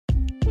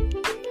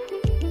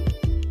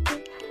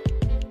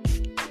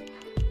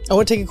I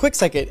want to take a quick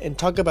second and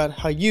talk about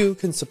how you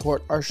can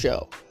support our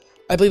show.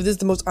 I believe this is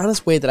the most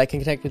honest way that I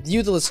can connect with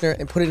you, the listener,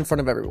 and put it in front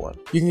of everyone.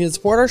 You can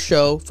support our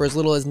show for as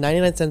little as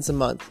 99 cents a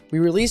month. We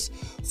release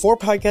 4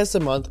 podcasts a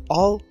month,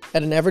 all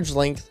at an average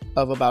length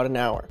of about an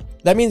hour.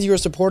 That means you are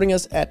supporting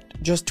us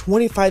at just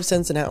 25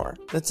 cents an hour.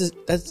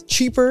 That's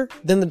cheaper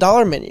than the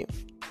dollar menu.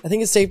 I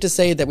think it's safe to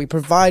say that we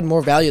provide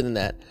more value than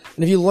that.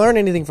 And if you learn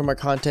anything from our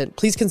content,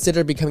 please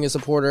consider becoming a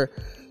supporter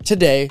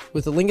today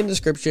with the link in the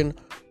description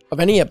of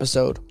any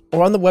episode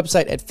or on the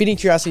website at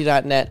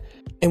feedingcuriosity.net.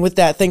 And with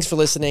that, thanks for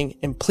listening,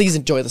 and please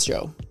enjoy the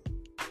show.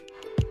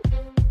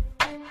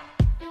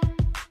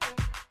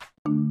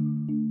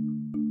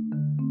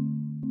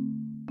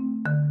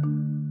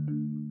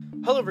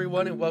 Hello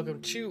everyone, and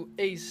welcome to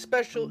a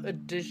special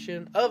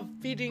edition of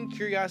Feeding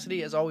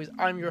Curiosity. As always,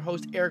 I'm your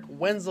host, Eric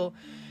Wenzel.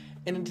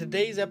 And in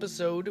today's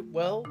episode,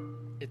 well,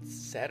 it's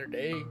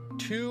Saturday,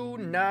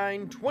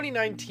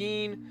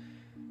 2/9/2019,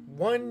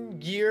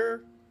 1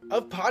 year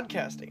of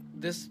podcasting.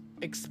 This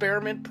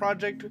experiment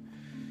project,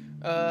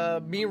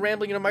 me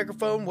rambling in a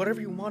microphone,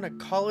 whatever you want to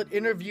call it,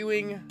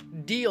 interviewing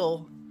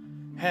deal,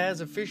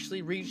 has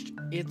officially reached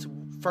its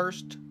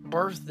first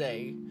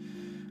birthday.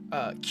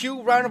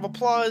 Cue round of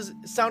applause,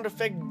 sound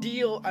effect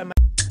deal. I might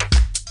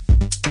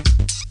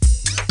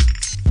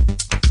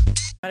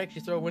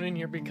actually throw one in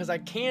here because I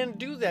can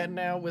do that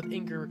now with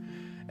Anchor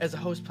as a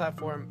host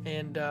platform,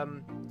 and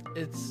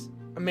it's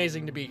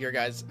amazing to be here,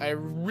 guys. I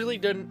really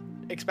didn't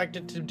expect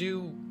it to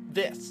do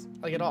this,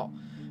 like, at all.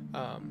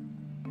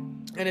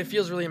 And it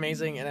feels really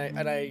amazing,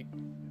 and I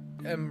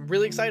am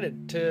really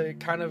excited to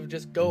kind of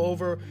just go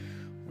over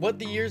what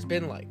the year's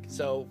been like.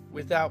 So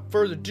without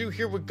further ado,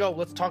 here we go.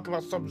 Let's talk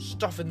about some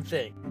stuff and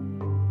thing.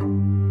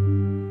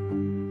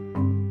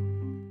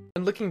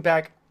 And looking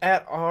back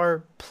at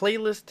our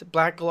playlist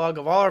backlog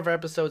of all of our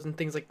episodes and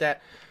things like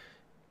that,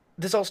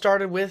 this all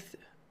started with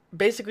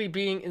basically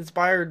being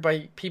inspired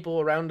by people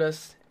around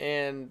us.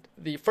 And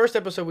the first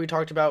episode we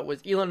talked about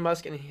was Elon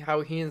Musk and how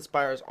he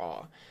inspires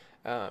awe.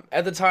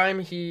 At the time,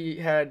 he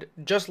had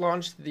just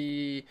launched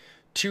the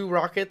 2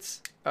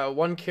 rockets,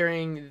 one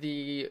carrying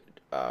the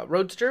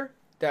Roadster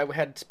that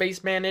had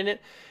Spaceman in it,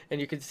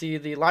 and you could see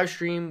the live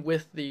stream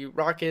with the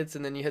rockets,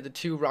 and then you had the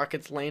 2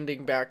 rockets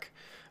landing back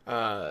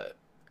at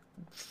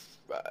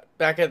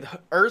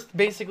Earth.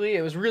 Basically,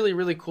 it was really,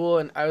 really cool,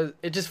 and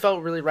it just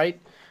felt really right.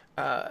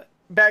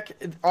 Back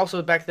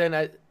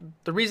then,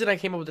 the reason I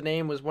came up with the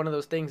name was one of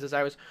those things is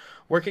I was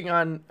working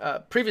on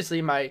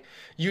previously my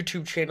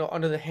YouTube channel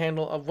under the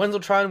handle of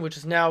Wenzeltron, which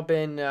has now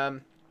been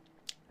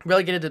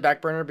relegated to the back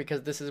burner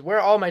because this is where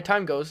all my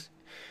time goes.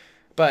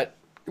 But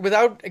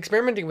without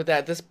experimenting with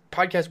that, this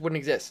podcast wouldn't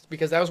exist,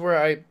 because that was where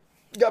I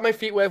got my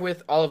feet wet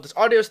with all of this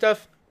audio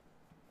stuff,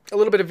 a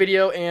little bit of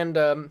video,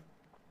 and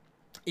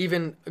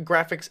even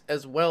graphics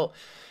as well.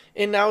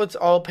 And now it's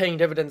all paying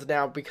dividends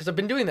now because I've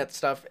been doing that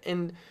stuff.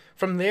 And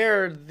from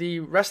there,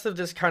 the rest of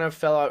this kind of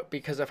fell out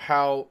because of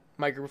how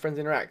my group of friends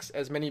interacts.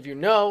 As many of you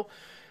know,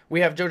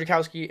 we have Joe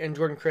Jakowski and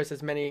Jordan Chris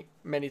as many,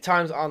 many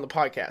times on the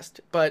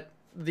podcast. But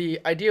the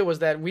idea was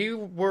that we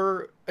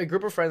were a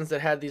group of friends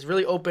that had these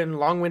really open,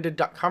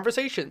 long-winded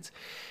conversations.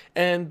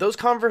 And those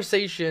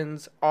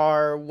conversations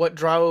are what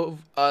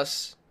drove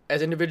us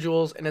as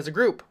individuals and as a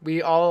group.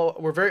 We all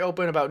were very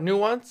open about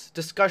nuance,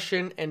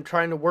 discussion, and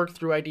trying to work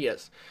through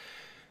ideas.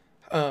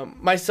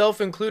 Myself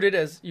included,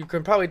 as you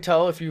can probably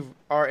tell if you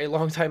are a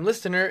long-time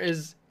listener,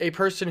 is a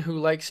person who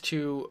likes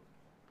to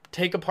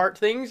take apart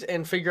things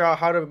and figure out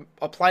how to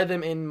apply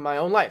them in my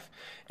own life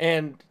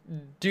and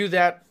do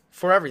that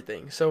for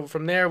everything. So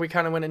from there, we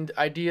kind of went into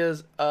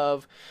ideas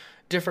of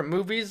different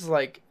movies,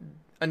 like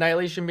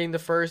Annihilation being the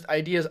first,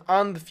 ideas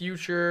on the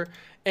future,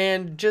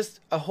 and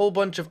just a whole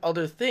bunch of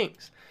other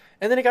things.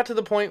 And then it got to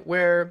the point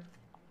where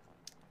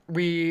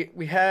we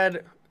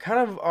had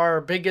kind of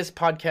our biggest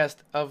podcast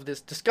of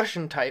this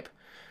discussion type,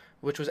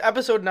 which was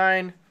episode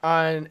 9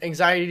 on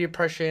anxiety,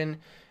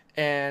 depression,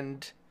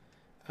 and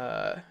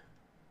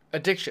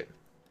addiction.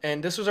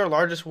 And this was our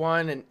largest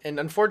one, and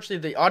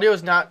unfortunately the audio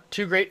is not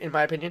too great in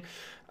my opinion,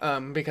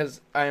 because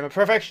I am a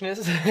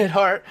perfectionist at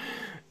heart.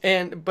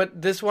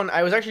 But this one,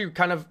 I was actually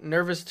kind of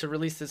nervous to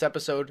release this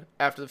episode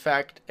after the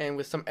fact, and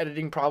with some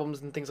editing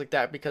problems and things like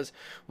that, because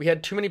we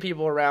had too many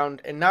people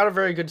around and not a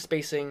very good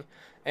spacing.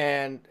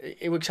 And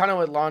it was kind of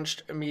what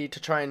launched me to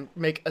try and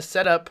make a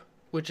setup,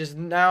 which is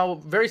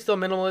now very still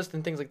minimalist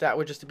and things like that,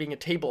 with just being a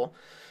table.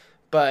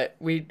 But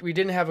we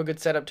didn't have a good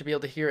setup to be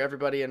able to hear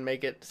everybody and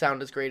make it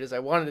sound as great as I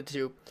wanted it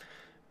to.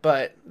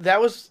 But that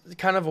was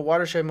kind of a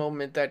watershed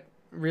moment that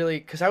really,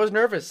 because I was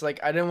nervous.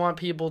 Like, I didn't want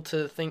people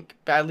to think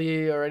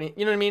badly or any,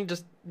 you know what I mean?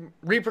 Just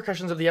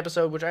repercussions of the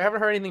episode, which I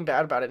haven't heard anything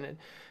bad about it.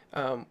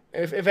 And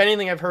if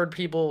anything, I've heard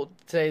people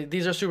say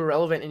these are super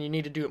relevant and you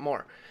need to do it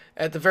more,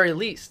 at the very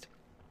least.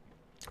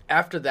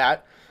 After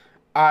that,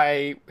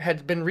 I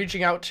had been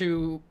reaching out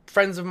to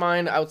friends of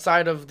mine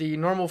outside of the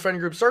normal friend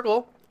group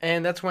circle,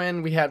 and that's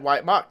when we had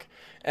Wyatt Mock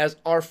as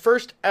our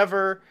first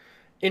ever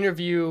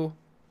interview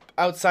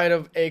outside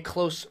of a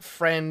close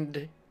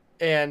friend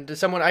and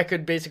someone I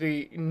could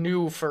basically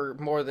knew for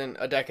more than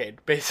a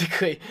decade,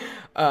 basically.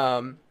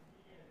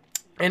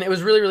 And it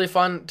was really, really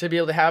fun to be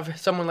able to have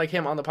someone like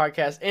him on the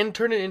podcast and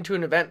turn it into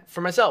an event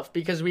for myself,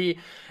 because we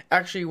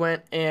actually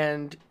went,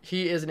 and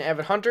he is an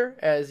avid hunter,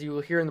 as you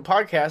will hear in the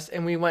podcast,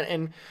 and we went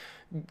and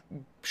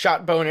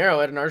shot bow and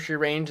arrow at an archery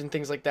range and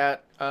things like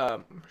that.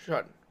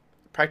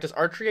 Practice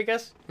archery, I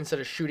guess, instead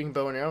of shooting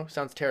bow and arrow.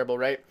 Sounds terrible,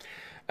 right?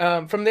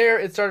 From there,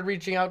 it started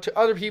reaching out to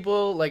other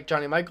people like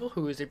Johnny Michael,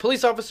 who is a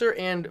police officer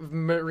and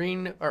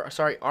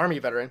Army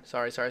veteran.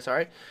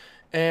 Sorry.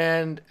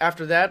 And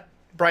after that,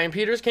 Brian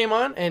Peters came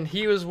on, and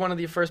he was one of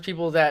the first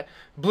people that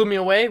blew me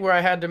away, where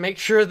I had to make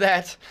sure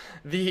that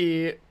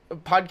the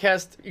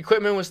podcast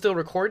equipment was still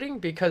recording,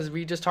 because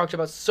we just talked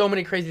about so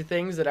many crazy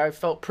things that I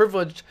felt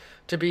privileged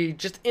to be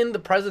just in the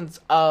presence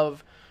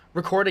of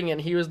recording, and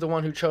he was the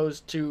one who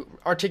chose to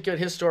articulate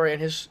his story and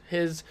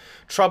his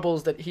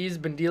troubles that he's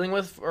been dealing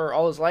with for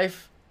all his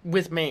life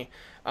with me,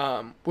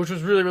 which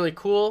was really, really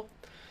cool.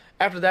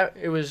 After that,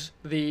 it was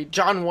the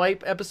John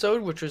Wipe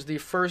episode, which was the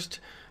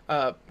first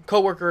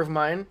co-worker of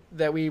mine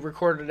that we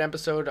recorded an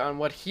episode on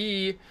what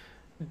he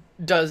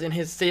does in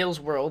his sales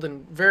world,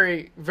 and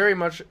very, very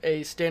much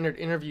a standard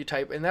interview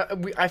type. And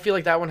I feel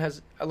like that one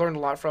I learned a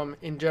lot from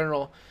in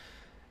general.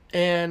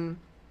 And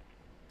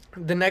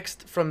the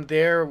next from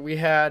there, we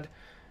had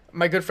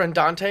my good friend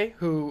Dante,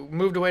 who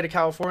moved away to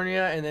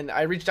California, and then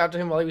I reached out to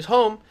him while he was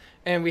home,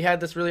 and we had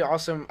this really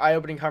awesome,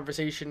 eye-opening makes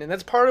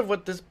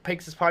this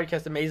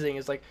podcast amazing,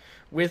 is like,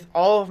 with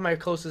all of my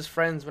closest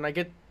friends, when I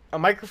get a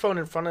microphone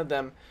in front of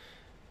them,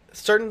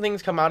 certain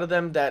things come out of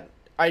them that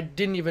I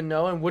didn't even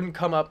know and wouldn't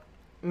come up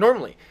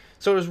normally.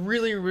 So it was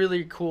really,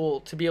 really cool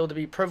to be able to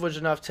be privileged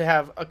enough to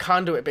have a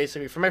conduit,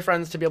 basically, for my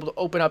friends to be able to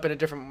open up in a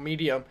different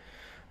medium.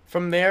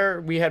 From there,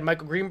 we had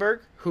Michael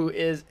Greenberg, who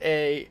is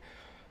a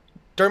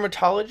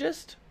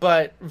dermatologist,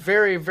 but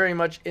very, very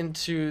much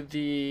into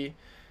the,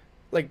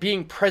 like,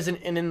 being present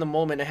and in the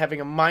moment and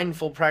having a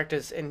mindful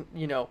practice. And,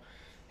 you know,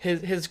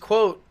 his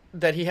quote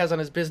that he has on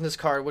his business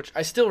card, which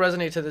I still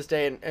resonate to this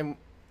day, and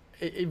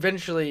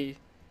eventually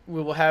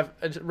we will have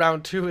a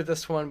round 2 with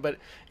this one, but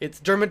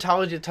it's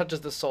dermatology that touches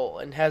the soul,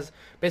 and has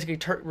basically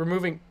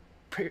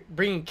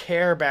bringing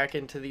care back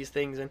into these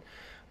things. And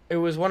it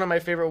was one of my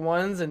favorite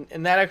ones, and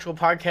that actual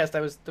podcast, I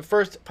was the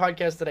first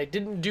podcast that I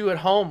didn't do at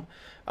home,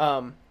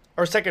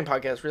 or second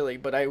podcast really,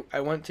 but I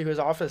went to his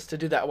office to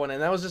do that one,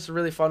 and that was just a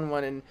really fun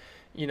one. And,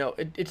 you know,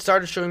 it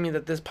started showing me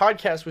that this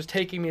podcast was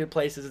taking me to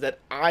places that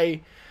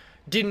I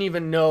didn't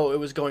even know it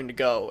was going to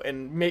go,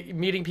 and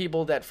meeting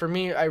people that, for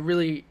me,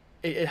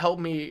 it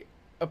helped me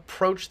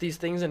approach these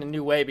things in a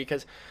new way,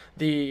 because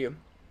the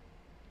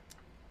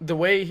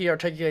way he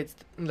articulates,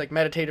 like,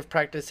 meditative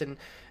practice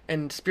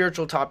and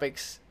spiritual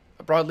topics,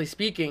 broadly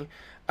speaking,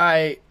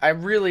 I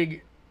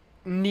really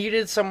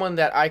needed someone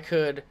that I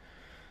could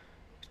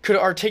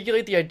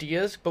articulate the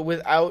ideas, but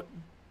without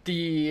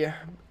the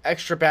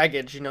extra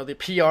baggage, you know, the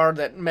PR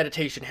that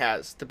meditation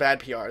has, the bad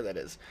PR that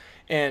is.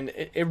 And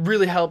it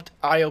really helped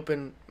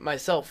eye-open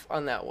myself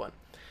on that one.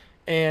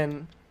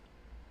 And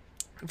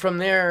from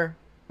there,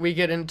 we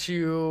get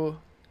into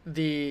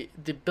the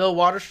Bill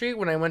Waterstreet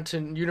when I went to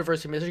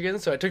University of Michigan.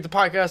 So I took the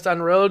podcast on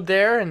the road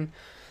there, and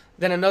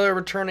then another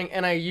returning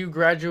NIU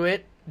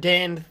graduate,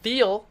 Dan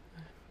Thiel,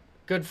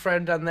 good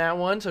friend on that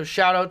one. So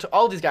shout out to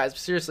all these guys,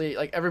 seriously,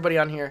 like everybody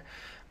on here.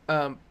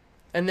 And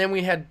then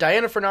we had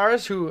Diana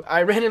Fernares, who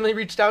I randomly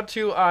reached out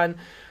to on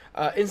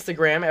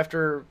Instagram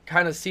after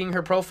kind of seeing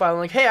her profile, and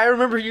like, hey, I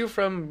remember you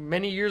from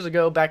many years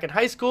ago back in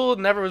high school.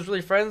 Never was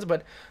really friends,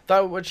 but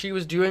thought what she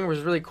was doing was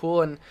really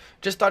cool, and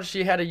just thought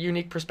she had a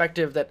unique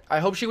perspective that I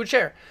hope she would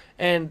share.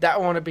 And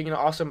that wound up being an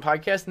awesome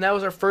podcast, and that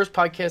was our first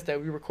podcast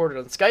that we recorded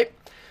on Skype.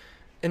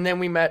 And then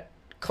we met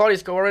Claudia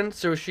Scorin.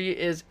 So she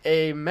is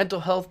a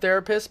mental health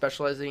therapist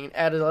specializing in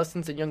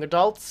adolescents and young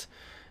adults.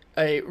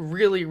 A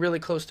really, really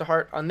close to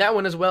heart on that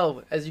one as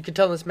well. As you can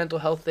tell, this mental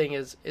health thing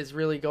is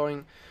really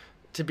going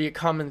to be a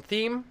common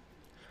theme.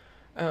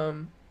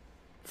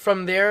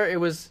 From there, it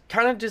was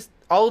kind of just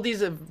all of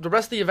these, the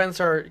rest of the events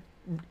are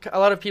a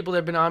lot of people that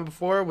have been on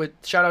before, with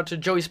shout out to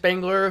Joey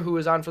Spangler, who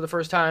was on for the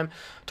first time,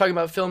 talking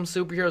about film,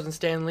 superheroes, and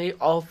Stan Lee,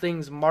 all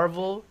things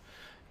Marvel,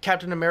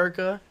 Captain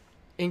America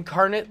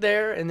incarnate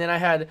there. And then I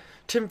had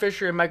Tim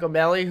Fisher and Mike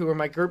O'Malley, who were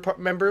my group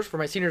members for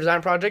my senior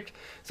design project.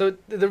 So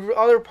the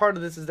other part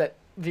of this is that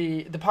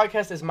the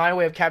podcast is my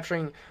way of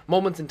capturing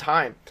moments in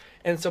time.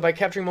 And so by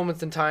capturing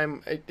moments in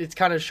time, it's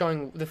kind of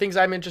showing the things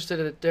I'm interested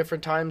in at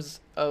different times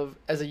of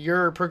as a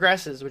year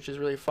progresses, which is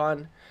really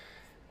fun.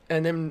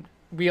 And then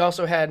we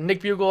also had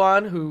Nick Bugle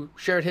on, who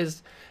shared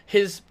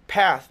his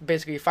path,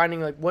 basically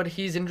finding like what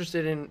he's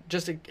interested in,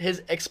 just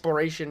his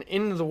exploration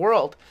in the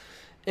world.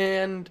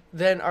 And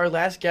then our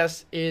last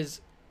guest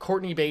is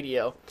Courtney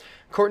Badio.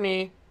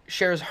 Courtney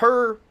shares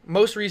her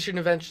most recent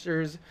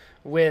adventures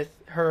with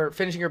her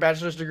finishing her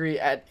bachelor's degree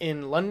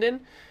in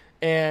London.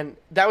 And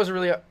that was a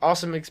really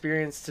awesome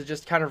experience to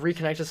just kind of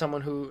reconnect to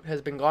someone who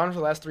has been gone for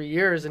the last 3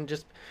 years, and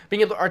just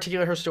being able to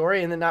articulate her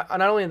story. And then not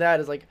only that,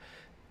 is like,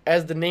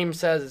 as the name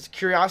says, it's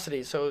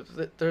curiosity. So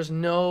there's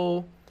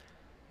no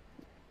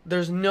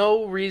there's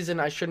no reason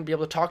I shouldn't be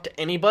able to talk to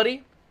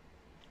anybody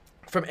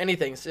from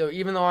anything. So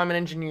even though I'm an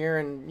engineer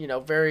and,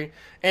 very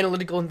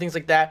analytical and things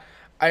like that,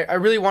 I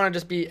really want to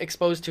just be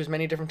exposed to as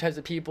many different types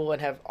of people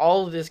and have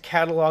all of this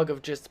catalog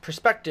of just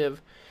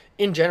perspective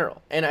in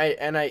general. And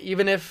I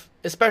even if,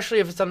 especially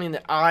if it's something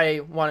that I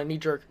want a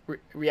knee-jerk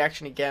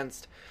reaction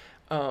against,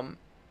 and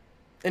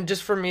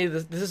just for me,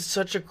 this is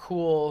such a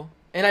cool,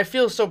 and I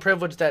feel so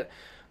privileged that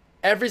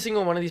every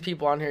single one of these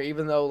people on here,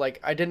 even though like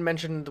I didn't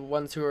mention the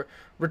ones who are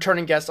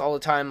returning guests all the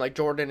time, like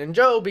Jordan and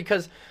Joe,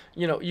 because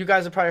you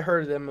guys have probably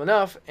heard of them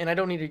enough, and I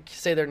don't need to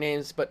say their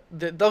names, but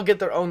they'll get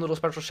their own little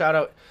special shout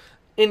out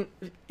in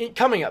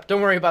coming up.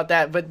 Don't worry about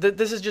that. But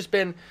this has just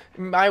been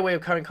my way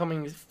of kind of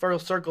coming full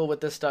circle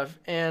with this stuff,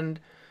 and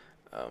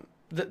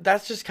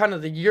that's just kind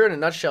of the year in a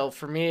nutshell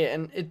for me,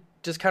 and it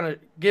just kind of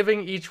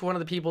giving each one of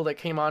the people that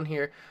came on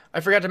here.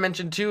 I forgot to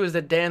mention too is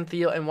that Dan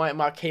Thiel and Wyatt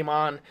Mock came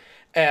on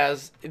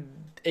as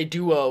a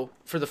duo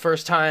for the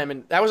first time,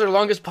 and that was our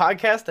longest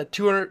podcast at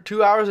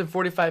 2 hours and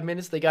 45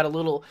 minutes. They got a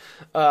little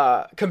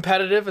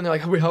competitive, and they're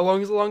like, wait, how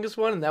long is the longest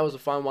one? And that was a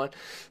fun one.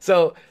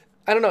 So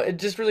I don't know,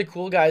 it's just really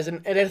cool, guys.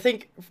 And I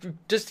think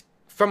just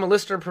from a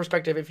listener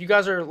perspective, if you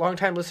guys are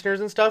longtime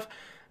listeners and stuff,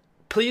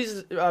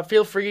 please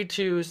feel free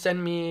to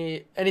send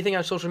me anything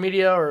on social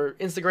media or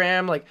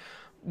Instagram. Like,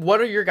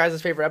 what are your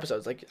guys' favorite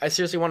episodes? Like, I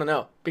seriously want to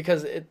know,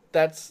 because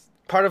that's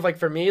part of, like,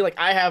 for me, like,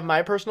 I have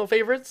my personal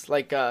favorites,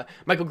 like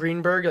Michael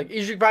Greenberg. Like,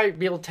 you should probably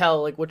be able to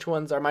tell like which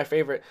ones are my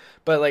favorite,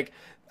 but like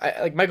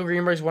Michael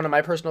Greenberg is one of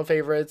my personal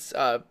favorites.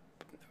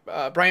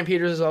 Brian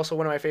Peters is also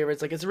one of my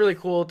favorites. Like, it's really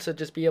cool to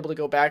just be able to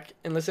go back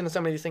and listen to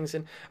some of these things,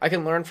 and I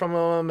can learn from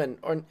them,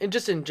 and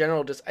just in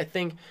general, just I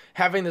think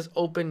having this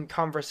open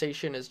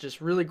conversation is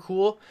just really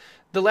cool.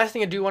 The last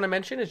thing I do want to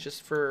mention is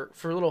just for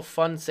a little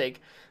fun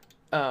sake,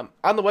 on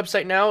the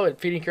website now at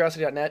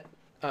feedingcuriosity.net,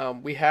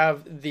 we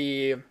have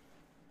the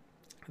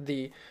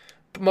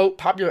most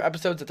popular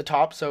episodes at the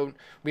top. So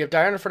we have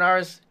Diana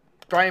Fernaris,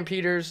 Brian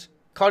Peters,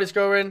 Claudia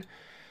Skowron,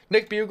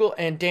 Nick Bugle,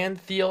 and Dan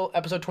Thiel,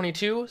 episode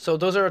 22. So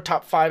those are our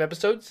top 5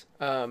 episodes.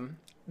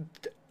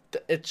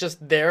 It's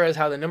just there as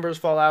how the numbers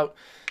fall out.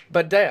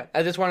 But yeah,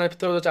 I just wanted to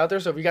throw those out there.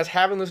 So if you guys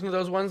haven't listened to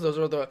those ones, those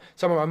are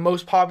some of our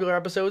most popular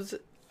episodes,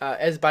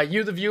 as by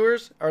you, the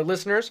viewers, or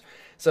listeners.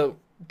 So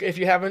if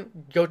you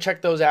haven't, go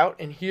check those out.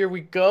 And here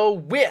we go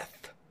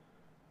with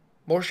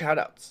more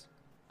shout-outs.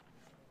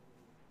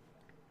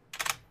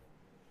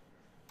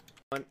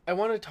 I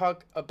want to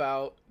talk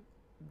about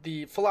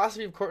the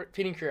philosophy of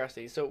feeding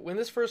curiosity. So when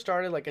this first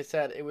started, like I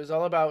said, it was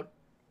all about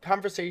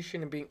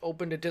conversation and being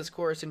open to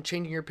discourse and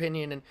changing your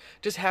opinion and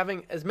just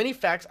having as many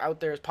facts out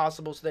there as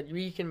possible so that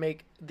we can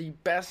make the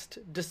best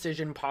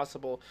decision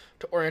possible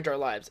to orient our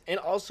lives. And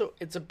also,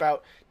 it's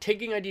about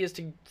taking ideas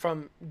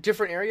from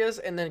different areas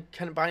and then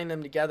combining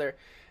them together.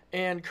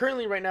 And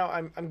currently, right now,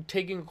 I'm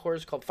taking a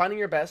course called Finding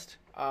Your Best.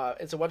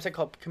 It's a website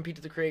called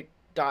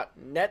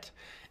competetocreate.net,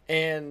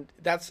 and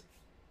that's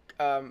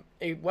a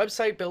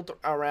website built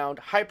around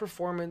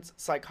high-performance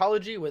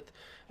psychology with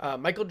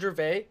Michael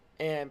Gervais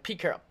and Pete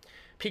Carroll.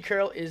 Pete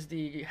Carroll is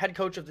the head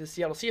coach of the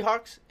Seattle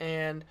Seahawks,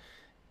 and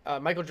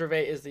Michael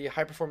Gervais is the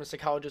high-performance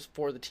psychologist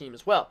for the team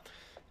as well.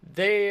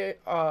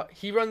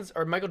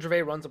 Michael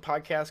Gervais runs a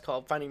podcast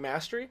called Finding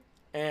Mastery,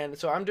 and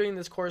so I'm doing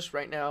this course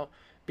right now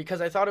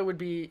because I thought it would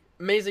be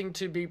amazing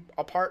to be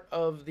a part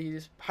of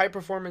these high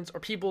performance,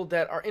 or people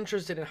that are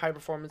interested in high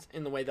performance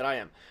in the way that I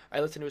am. I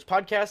listen to his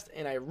podcast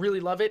and I really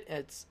love it.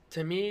 It's,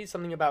 to me,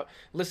 something about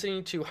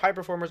listening to high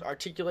performers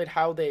articulate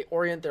how they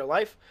orient their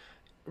life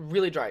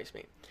really drives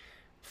me.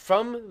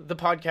 From the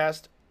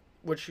podcast,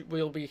 which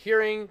we'll be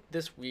hearing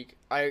this week,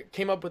 I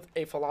came up with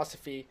a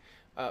philosophy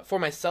for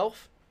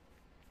myself.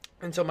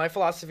 And so my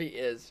philosophy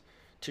is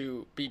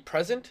to be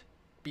present,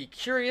 be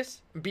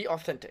curious, be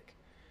authentic.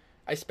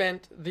 I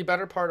spent the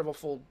better part of a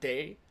full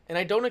day, and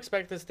I don't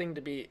expect this thing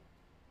to be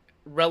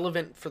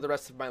relevant for the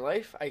rest of my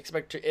life. I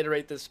expect to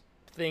iterate this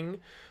thing,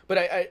 but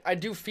I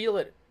do feel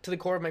it to the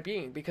core of my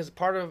being, because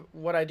part of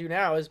what I do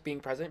now is being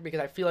present, because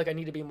I feel like I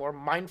need to be more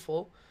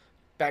mindful.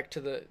 Back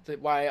to the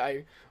why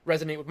I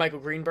resonate with Michael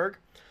Greenberg.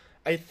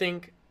 I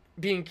think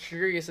being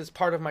curious is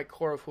part of my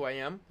core of who I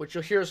am, which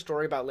you'll hear a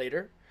story about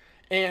later.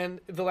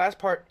 And the last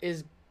part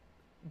is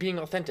being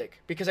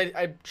authentic, because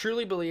I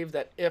truly believe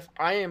that if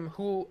I am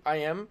who I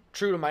am,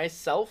 true to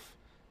myself,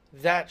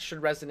 that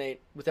should resonate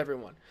with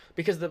everyone.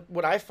 Because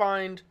what I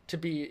find to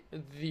be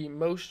the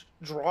most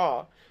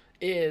draw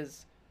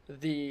is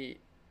the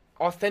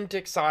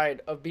authentic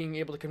side of being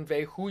able to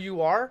convey who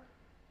you are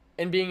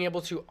and being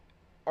able to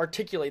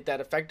articulate that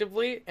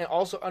effectively, and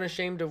also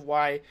unashamed of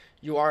why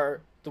you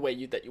are the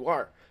way that you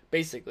are,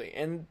 basically,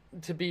 and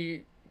to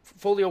be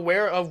fully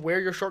aware of where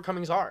your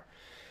shortcomings are.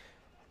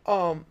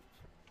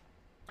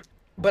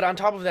 But on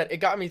top of that, it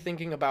got me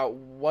thinking about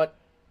what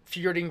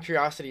feeding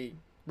curiosity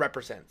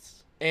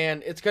represents.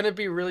 And it's going to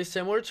be really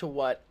similar to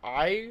what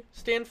I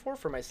stand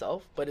for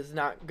myself, but it's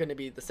not going to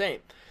be the same.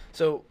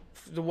 So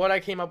what I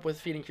came up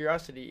with feeding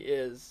curiosity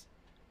is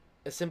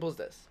as simple as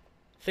this: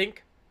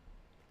 think,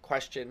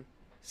 question,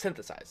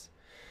 synthesize.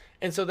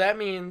 And so that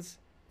means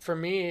for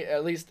me,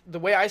 at least the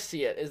way I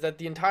see it, is that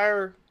the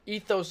entire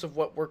ethos of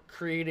what we're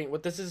creating,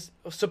 what this is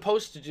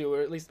supposed to do,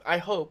 or at least I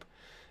hope,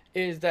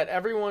 is that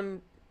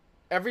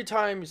every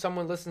time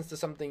someone listens to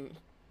something,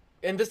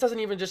 and this doesn't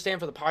even just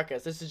stand for the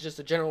podcast, this is just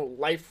a general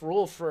life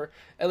rule for,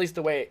 at least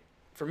the way,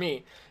 for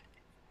me,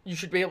 you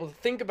should be able to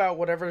think about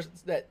whatever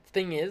that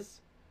thing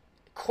is,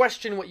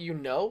 question what you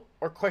know,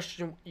 or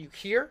question what you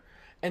hear,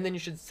 and then you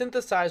should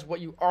synthesize what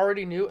you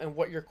already knew and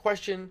what you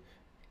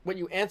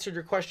answered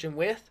your question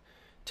with,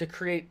 to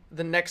create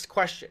the next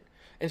question.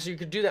 And so you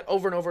could do that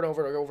over and over and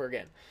over and over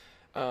again.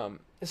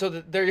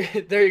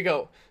 There you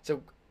go.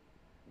 So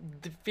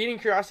feeding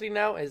curiosity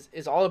now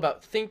is all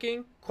about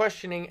thinking,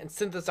 questioning, and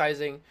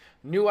synthesizing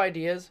new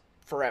ideas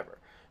forever.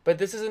 But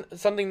this is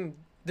something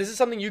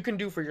you can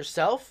do for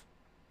yourself,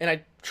 and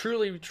I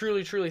truly,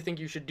 truly, truly think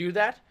you should do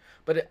that.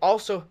 But it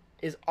also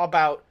is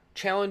about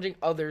challenging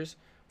others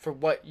for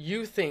what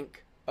you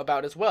think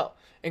about as well,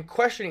 and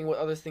questioning what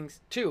others think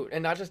too,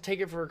 and not just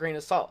take it for a grain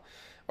of salt,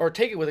 or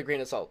take it with a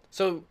grain of salt.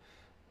 So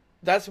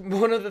that's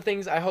one of the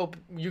things I hope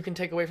you can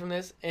take away from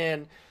this,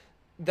 and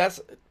that's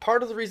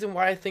part of the reason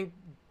why I think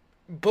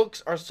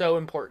books are so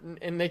important.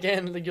 And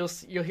again,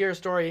 you'll hear a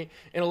story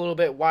in a little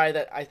bit why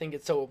that I think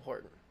it's so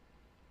important.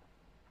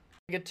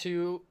 Get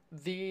to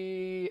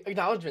the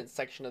acknowledgments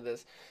section of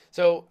this.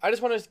 So I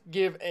just want to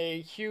give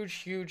a huge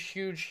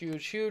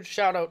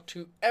shout out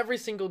to every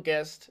single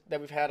guest that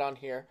we've had on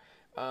here.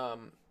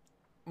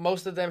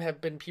 Most of them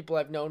have been people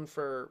I've known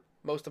for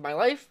most of my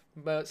life,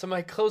 but some of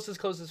my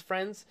closest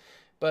friends,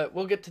 but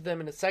we'll get to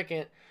them in a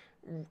second.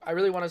 I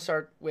really want to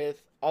start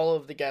with all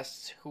of the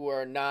guests who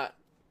are not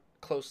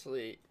close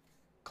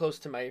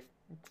to my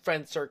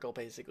friend circle,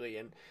 basically,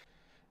 and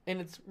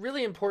it's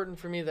really important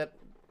for me that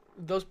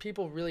those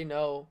people really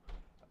know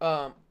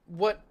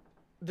what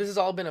this has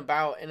all been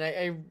about, and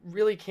I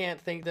really can't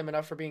thank them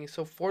enough for being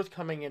so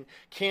forthcoming and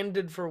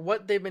candid for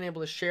what they've been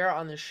able to share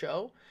on this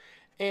show.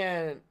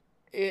 And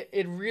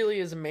it really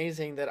is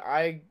amazing that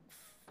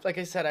like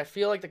I said, I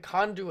feel like the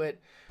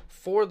conduit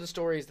for the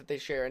stories that they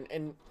share,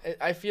 and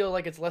I feel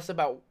like it's less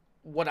about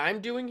what I'm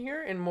doing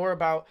here and more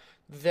about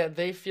that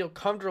they feel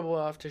comfortable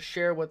enough to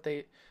share what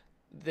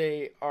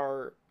they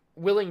are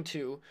willing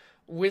to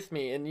with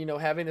me, and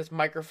having this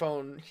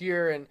microphone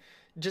here, and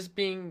just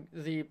being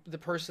the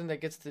person that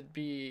gets to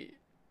be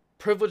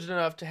privileged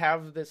enough to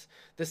have this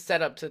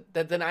setup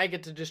that then I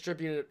get to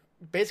distribute it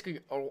basically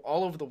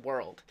all over the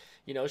world.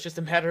 It's just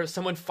a matter of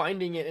someone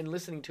finding it and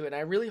listening to it. And I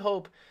really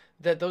hope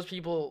that those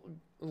people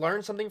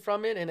learn something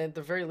from it, and at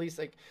the very least,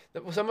 like,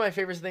 some of my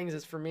favorite things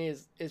is for me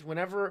is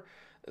whenever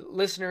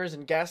listeners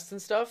and guests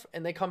and stuff,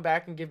 and they come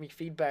back and give me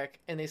feedback,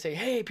 and they say,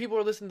 hey, people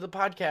are listening to the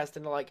podcast,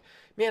 and they're like,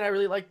 man, I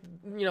really like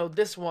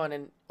this one,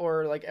 and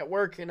or like at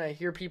work, and I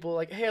hear people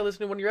like, hey, I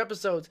listened to one of your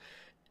episodes.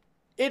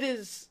 It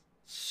is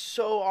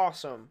so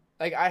awesome.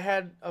 Like, I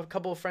had a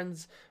couple of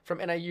friends from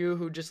NIU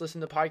who just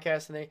listened to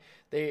podcasts, and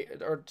they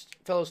are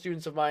fellow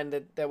students of mine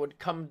that would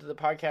come to the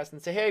podcast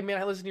and say, hey,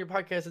 man, I listen to your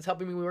podcast. It's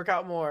helping me work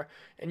out more,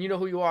 and you know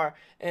who you are.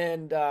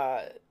 And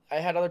I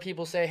had other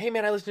people say, hey,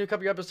 man, I listened to a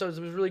couple of your episodes.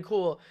 It was really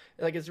cool.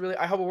 Like,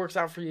 I hope it works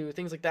out for you.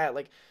 Things like that.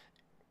 Like,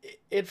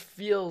 it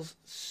feels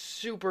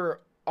super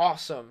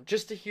awesome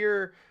just to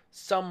hear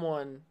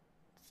someone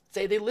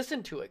say they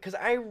listened to it. Because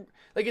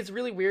it's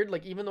really weird.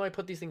 Like, even though I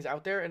put these things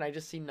out there and I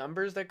just see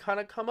numbers that kind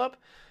of come up,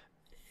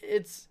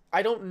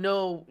 I don't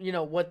know,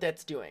 what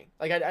that's doing.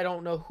 Like, I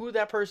don't know who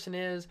that person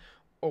is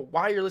or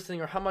why you're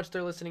listening or how much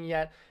they're listening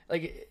yet.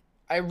 Like,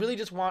 I really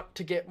just want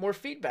to get more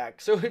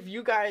feedback. So if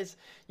you guys,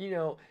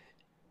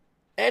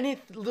 any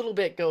little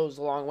bit goes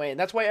a long way. And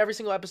that's why every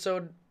single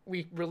episode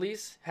we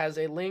release has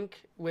a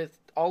link with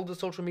all of the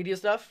social media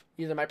stuff,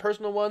 either my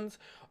personal ones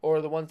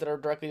or the ones that are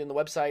directly in the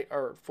website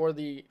or for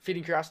the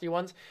Feeding Curiosity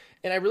ones.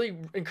 And I really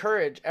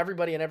encourage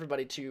everybody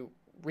to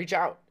reach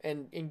out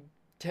and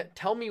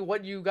tell me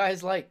what you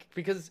guys like,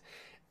 because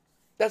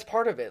that's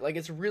part of it. Like,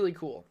 it's really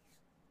cool.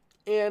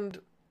 And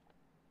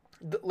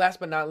last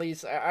but not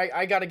least,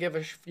 I got to give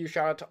a few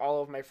shout out to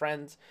all of my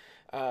friends.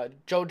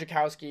 Joe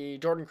Jakowski,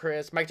 Jordan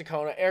Chris, Mike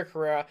Tacona, Eric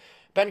Herrera,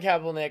 Ben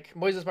Kavelnick,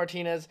 Moises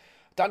Martinez,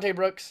 Dante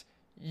Brooks.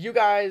 You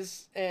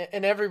guys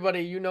and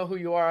everybody, you know who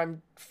you are. I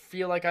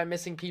feel like I'm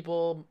missing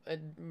people,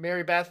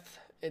 Mary Beth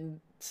and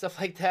stuff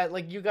like that.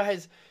 Like, you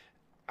guys,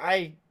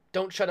 I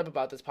don't shut up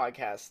about this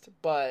podcast,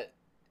 but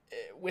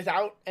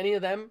without any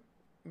of them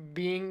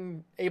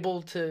being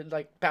able to,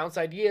 like, bounce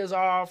ideas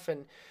off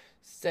and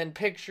send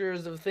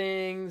pictures of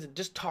things and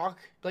just talk,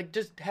 like,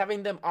 just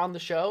having them on the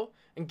show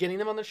and getting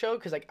them on the show,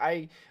 because, like,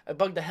 I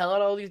bugged the hell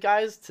out of all these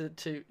guys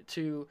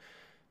to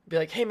be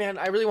like, hey, man,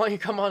 I really want you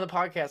to come on the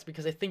podcast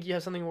because I think you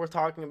have something worth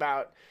talking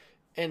about.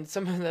 And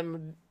some of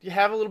them, you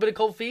have a little bit of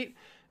cold feet,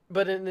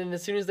 but then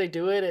as soon as they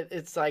do it,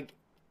 it's like,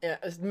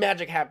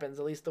 magic happens,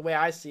 at least the way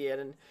I see it.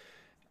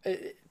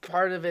 And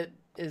part of it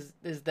is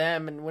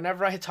them. And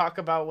whenever I talk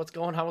about what's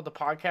going on with the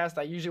podcast,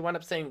 I usually wind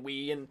up saying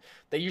we, and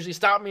they usually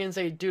stop me and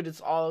say, dude,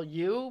 it's all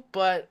you.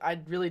 But I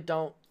really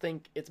don't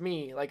think it's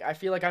me. Like, I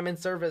feel like I'm in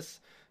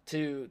service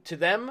to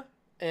them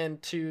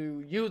and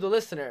to you, the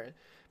listener,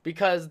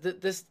 because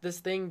this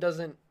thing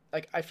doesn't,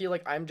 like, I feel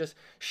like I'm just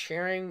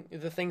sharing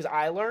the things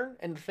I learn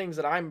and the things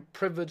that I'm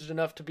privileged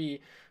enough to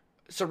be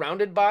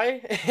surrounded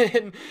by,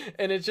 and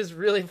it's just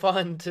really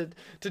fun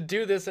to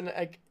do this. And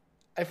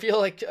I feel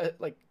like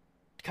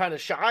kind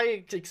of shy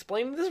to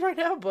explain this right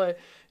now, but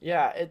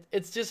yeah,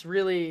 it's just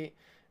really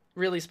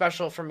really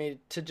special for me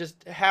to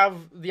just have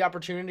the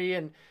opportunity.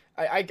 And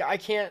I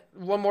can't,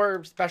 one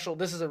more special,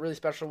 this is a really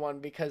special one,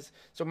 because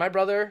so my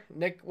brother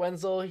Nick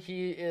Wenzel,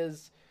 he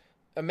is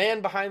a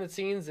man behind the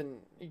scenes, and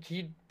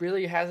he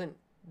really hasn't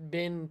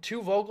been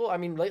too vocal. I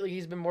mean, lately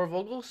he's been more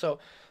vocal. So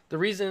the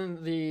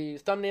reason the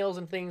thumbnails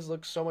and things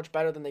look so much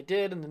better than they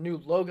did, and the new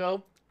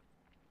logo,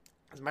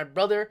 is my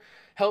brother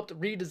helped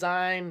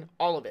redesign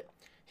all of it.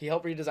 He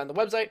helped redesign the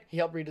website. He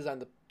helped redesign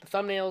the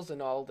thumbnails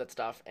and all that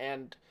stuff.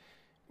 And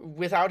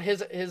without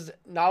his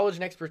knowledge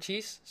and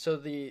expertise, so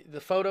the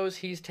photos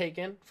he's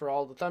taken for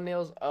all the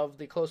thumbnails of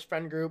the close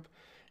friend group,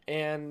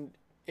 and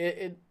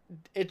it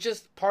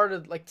just part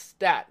of like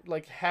stat,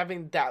 like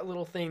having that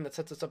little thing that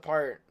sets us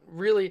apart.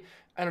 Really,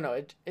 I don't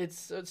know.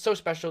 It's so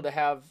special to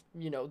have,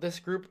 you know, this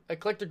group, a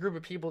collective group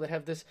of people that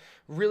have this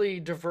really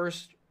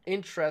diverse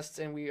interests,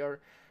 and we are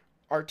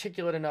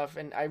articulate enough.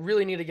 And I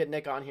really need to get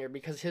Nick on here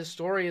because his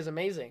story is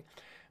amazing.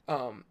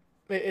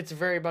 It's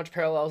very much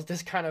parallels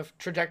this kind of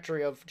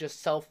trajectory of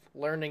just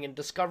self-learning and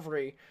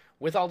discovery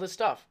with all this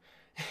stuff.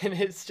 And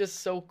it's just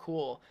so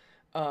cool.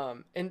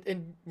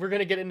 And we're going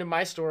to get into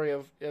my story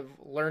of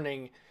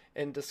learning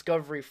and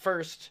discovery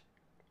first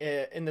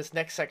in this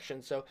next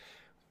section. So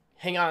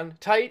hang on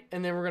tight,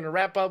 and then we're going to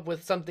wrap up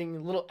with something a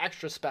little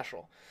extra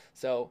special.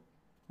 So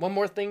one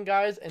more thing,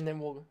 guys, and then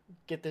we'll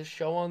get this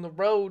show on the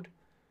road.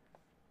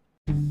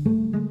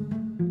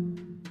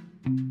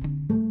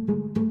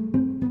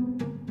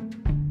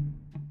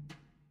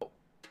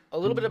 A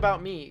little bit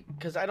about me,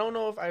 because I don't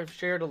know if I've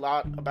shared a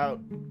lot about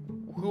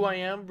who I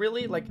am,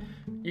 really. Like,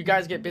 you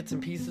guys get bits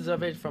and pieces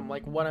of it from,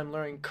 like, what I'm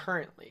learning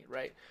currently,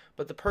 right?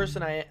 But the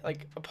person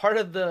like, a part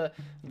of the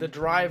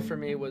drive for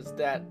me was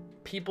that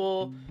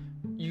people,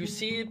 you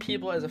see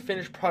people as a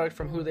finished product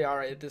from who they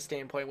are at this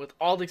standpoint, with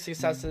all the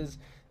successes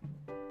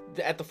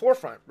at the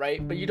forefront,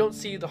 right? But you don't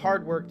see the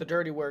hard work, the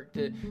dirty work,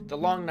 the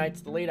long nights,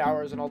 the late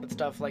hours, and all that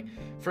stuff. Like,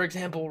 for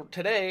example,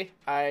 today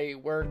I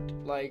worked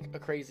like a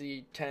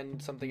crazy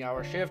 10-something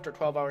hour shift or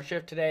 12-hour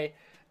shift today,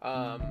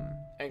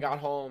 and got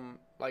home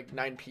like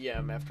 9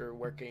 p.m. after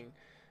working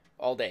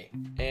all day.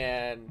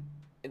 And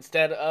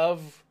instead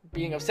of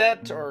being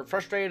upset or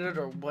frustrated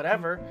or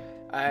whatever,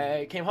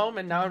 I came home,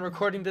 and now I'm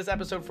recording this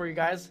episode for you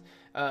guys.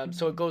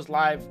 So it goes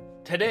live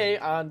today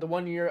on the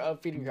 1 year of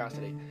Feeding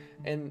Curiosity.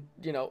 And,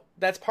 you know,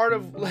 that's part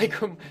of like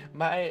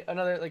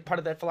another like part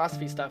of that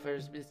philosophy stuff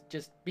is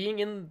just being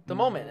in the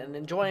moment and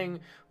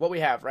enjoying what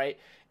we have, right?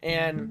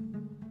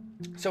 And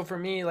so for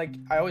me, like,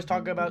 I always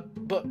talk about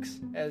books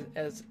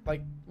as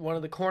like one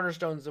of the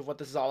cornerstones of what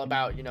this is all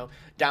about, you know,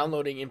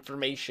 downloading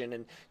information,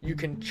 and you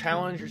can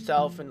challenge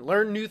yourself and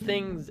learn new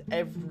things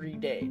every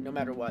day, no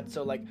matter what.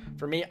 So like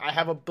for me, I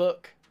have a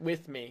book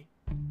with me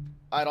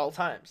at all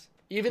times.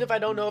 Even if I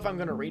don't know if I'm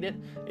going to read it,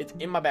 it's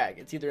in my bag.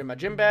 It's either in my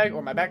gym bag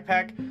or my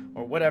backpack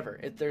or whatever.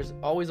 There's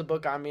always a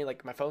book on me.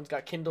 Like, my phone's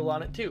got Kindle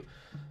on it too.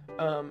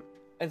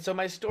 And so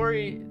my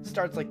story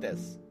starts like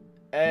this.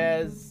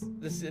 And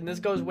this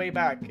goes way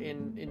back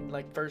in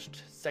like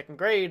first, second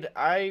grade.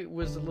 I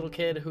was a little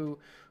kid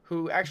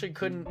who actually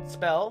couldn't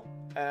spell.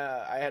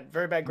 I had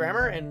very bad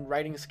grammar and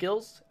writing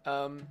skills.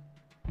 And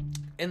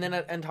then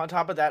and on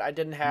top of that, I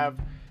didn't have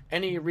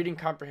any reading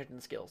comprehension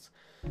skills.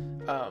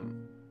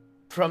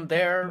 From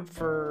there,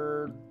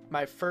 for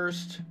my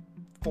first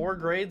 4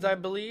 grades, I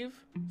believe,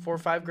 4 or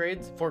 5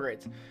 grades, 4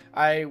 grades,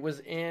 I was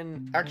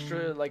in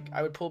extra, like,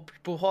 I would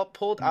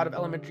pulled out of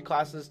elementary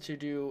classes to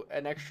do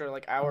an extra,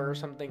 like, hour or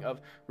something of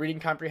reading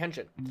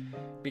comprehension,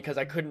 because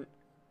I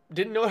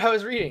didn't know what I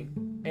was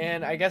reading.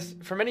 And I guess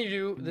for many of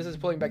you, this is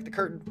pulling back the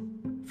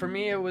curtain. For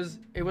me, it was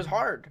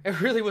hard.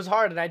 It really was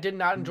hard, and I did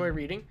not enjoy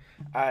reading.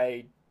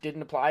 I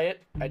didn't apply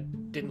it. I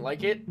didn't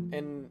like it,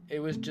 and it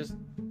was just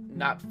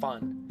not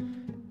fun.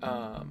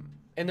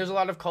 And there's a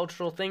lot of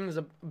cultural things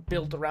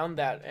built around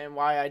that, and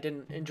why I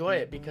didn't enjoy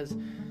it, because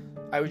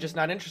I was just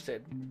not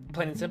interested,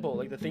 plain and simple,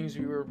 like the things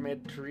we were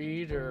made to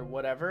read or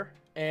whatever.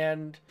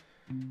 And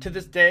to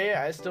this day,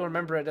 I still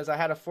remember it, as I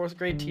had a 4th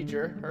grade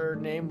teacher. Her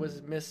name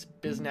was Miss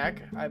Bisnack,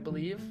 I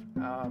believe.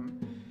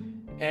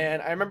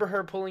 And I remember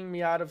her pulling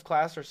me out of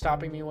class, or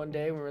stopping me one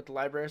day when we were at the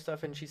library and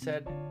stuff, and she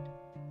said,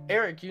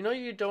 "Eric, you know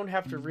you don't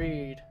have to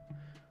read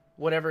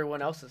what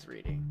everyone else is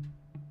reading."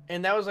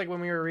 And that was like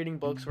when we were reading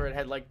books where it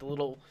had like the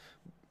little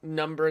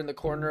number in the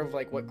corner of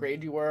like what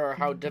grade you were or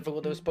how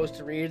difficult it was supposed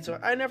to read. So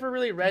I never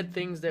really read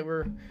things that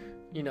were,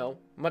 you know,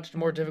 much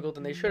more difficult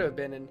than they should have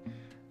been. And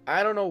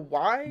I don't know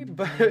why,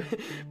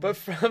 but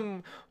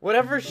from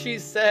whatever she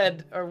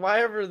said or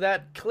whatever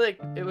that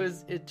clicked,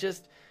 it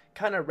just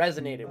kind of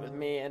resonated with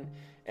me.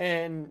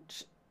 And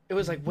it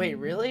was like, wait,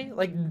 really?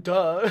 Like,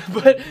 duh.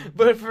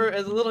 But for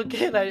as a little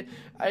kid,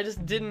 I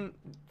just didn't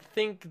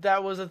think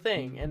that was a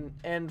thing.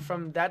 And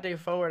from that day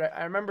forward,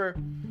 I remember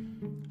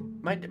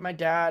my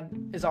dad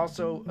is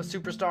also a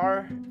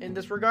superstar in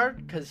this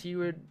regard, because he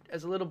would,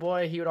 as a little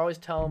boy, he would always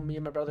tell me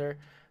and my brother,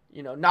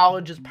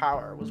 knowledge is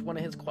power was one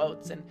of his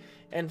quotes,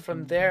 and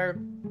from there,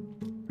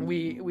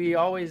 we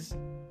always,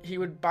 he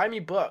would buy me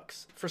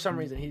books for some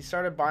reason. He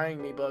started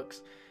buying me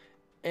books,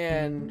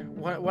 and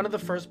one of the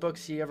first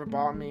books he ever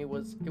bought me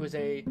was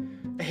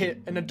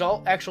an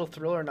adult actual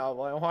thriller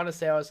novel. I want to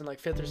say I was in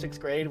like 5th or 6th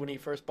grade when he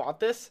first bought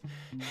this.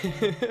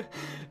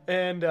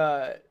 And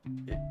the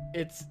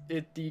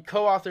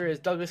co-author is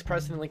Douglas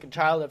Preston and Lincoln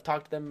Child. I've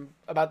talked to them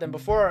about them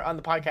before on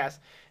the podcast,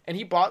 and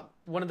he bought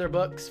one of their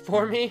books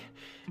for me,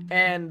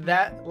 and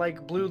that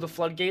like blew the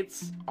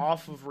floodgates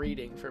off of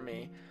reading for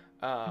me.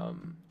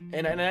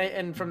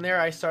 And from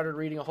there I started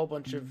reading a whole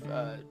bunch of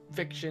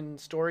fiction,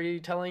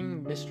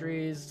 storytelling,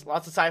 mysteries,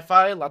 lots of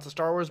sci-fi, lots of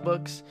Star Wars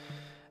books,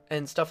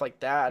 and stuff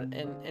like that.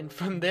 And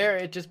from there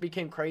it just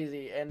became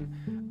crazy.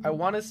 And I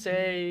want to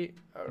say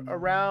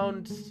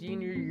around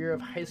senior year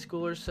of high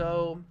school or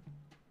so,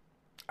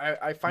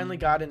 I finally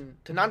got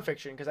into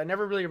nonfiction, because I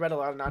never really read a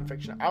lot of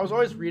nonfiction. I was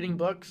always reading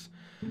books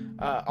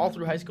all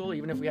through high school.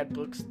 Even if we had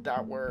books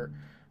that were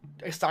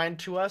assigned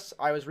to us,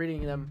 I was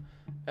reading them.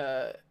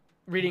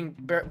 Reading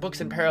books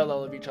in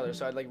parallel of each other.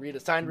 So I'd like read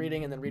assigned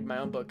reading and then read my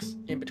own books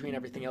in between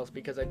everything else,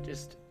 because I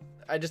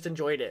just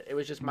enjoyed it. It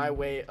was just my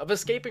way of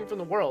escaping from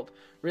the world,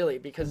 really,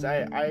 because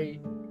I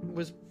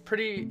was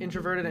pretty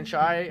introverted and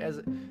shy,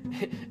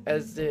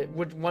 as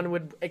one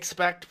would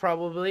expect,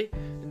 probably.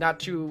 Not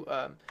too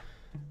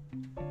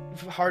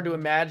hard to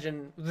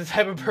imagine the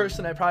type of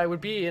person I probably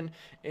would be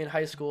in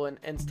high school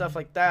and stuff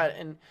like that.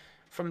 And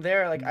from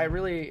there, like, I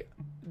really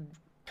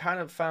kind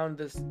of found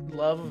this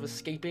love of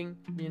escaping,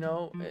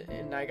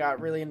 and I got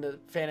really into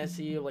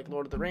fantasy, like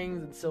Lord of the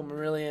Rings and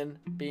Silmarillion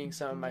being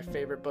some of my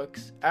favorite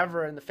books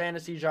ever in the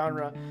fantasy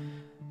genre,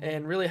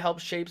 and really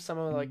helped shape some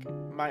of like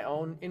my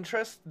own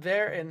interest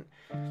there.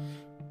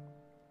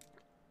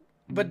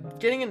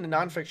 But getting into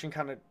nonfiction,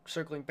 kind of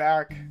circling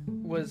back,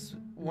 was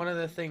one of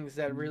the things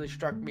that really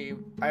struck me.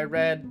 I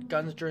read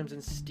Guns, Germs,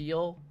 and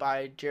Steel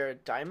by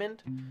Jared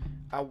Diamond.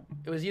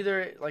 It was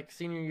either like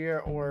senior year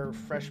or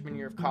freshman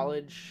year of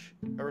college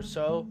or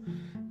so,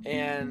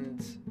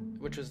 and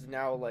which was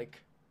now like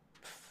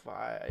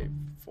 5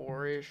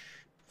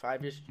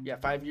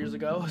 years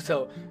ago,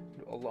 so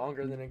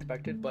longer than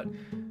expected. But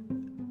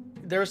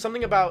there was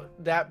something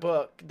about that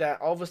book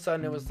that all of a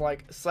sudden it was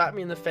like slapped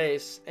me in the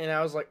face, and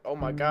I was like, oh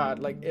my god,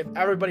 like if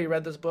everybody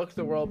read this book,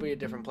 the world would be a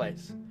different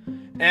place.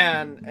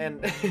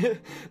 And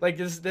like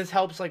this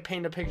helps like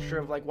paint a picture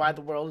of like why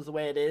the world is the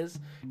way it is,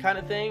 kind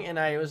of thing. And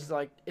I was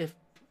like, if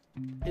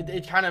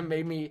it kind of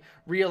made me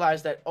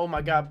realize that, oh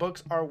my god,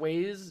 books are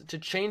ways to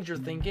change your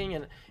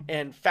thinking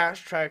and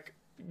fast track,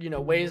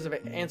 ways of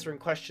answering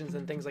questions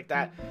and things like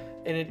that.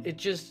 And it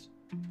just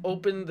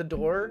opened the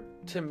door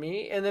to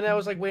me. And then I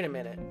was like, wait a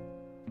minute,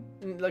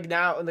 like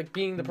now, like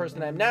being the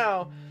person I am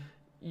now,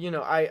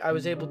 I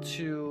was able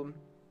to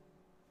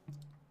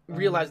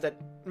realize that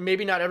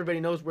maybe not everybody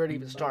knows where to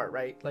even start,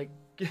 right? Like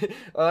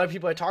a lot of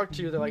people I talk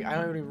to, they're like, I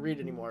don't even read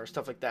anymore, or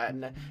stuff like that.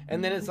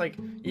 And then it's like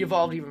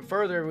evolved even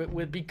further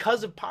with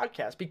because of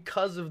podcasts,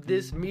 because of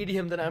this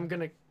medium that I'm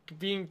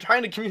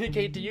trying to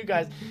communicate to you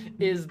guys,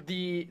 is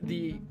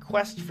the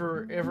quest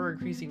for ever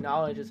increasing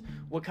knowledge is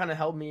what kind of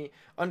helped me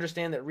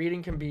understand that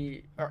reading can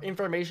be, or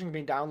information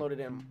can be downloaded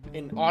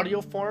in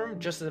audio form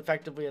just as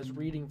effectively as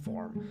reading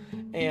form.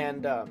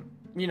 And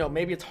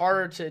maybe it's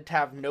harder to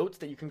have notes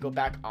that you can go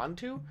back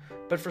onto,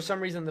 but for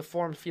some reason the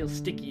form feels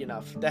sticky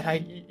enough that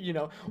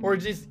or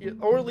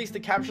at least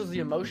it captures the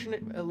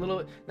emotion a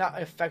little,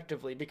 not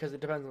effectively because it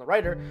depends on the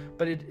writer,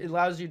 but it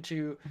allows you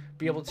to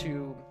be able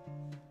to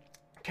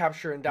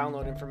capture and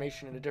download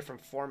information in a different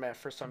format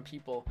for some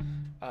people,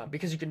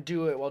 because you can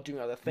do it while doing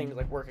other things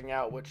like working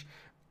out, which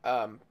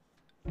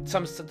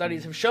some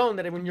studies have shown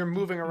that when you're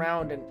moving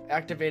around and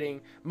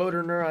activating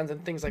motor neurons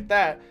and things like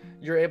that,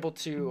 you're able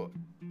to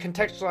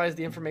contextualize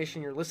the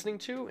information you're listening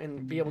to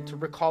and be able to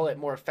recall it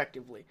more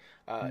effectively.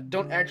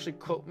 Don't actually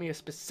quote me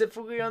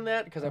specifically on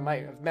that because I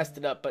might have messed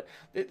it up, but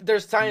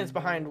there's science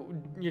behind,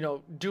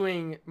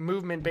 doing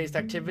movement-based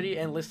activity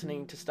and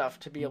listening to stuff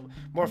to be able to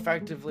more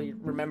effectively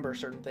remember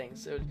certain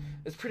things. So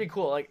it's pretty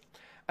cool. Like,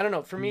 I don't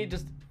know, for me,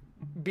 just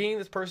being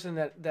this person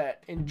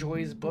that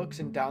enjoys books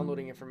and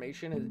downloading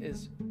information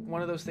is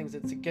one of those things.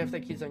 It's a gift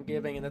that keeps on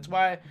giving, and that's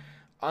why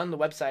on the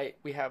website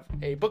we have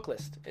a book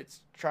list.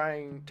 It's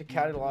trying to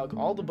catalog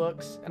all the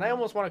books, and I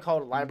almost want to call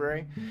it a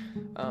library,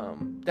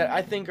 that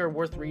I think are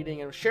worth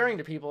reading and sharing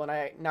to people.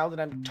 And now that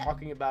I'm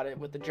talking about it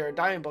with the Jared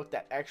Diamond book,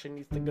 that actually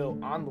needs to go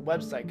on the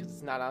website because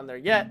it's not on there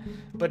yet,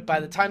 but by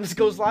the time this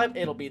goes live,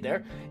 it'll be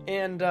there.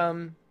 And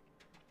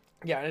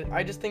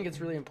I just think it's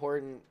really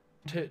important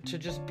to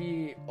just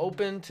be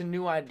open to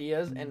new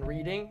ideas and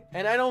reading.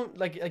 And I don't,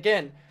 like,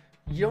 again,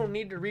 you don't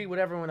need to read what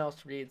everyone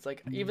else reads.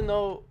 Like, even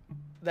though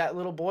that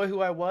little boy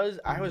who I was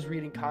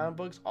reading comic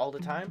books all the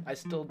time. I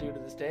still do to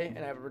this day,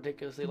 and I have a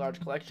ridiculously large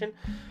collection.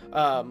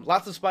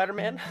 Lots of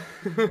Spider-Man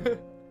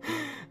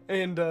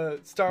and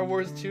Star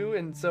Wars too.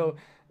 And so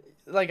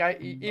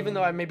like even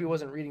though I maybe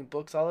wasn't reading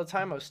books all the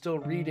time, I was still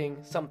reading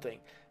something,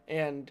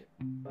 and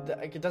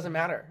like, it doesn't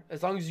matter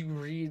as long as you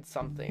read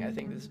something. I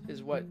think this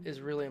is what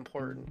is really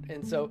important,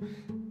 and so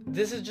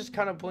this is just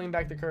kind of pulling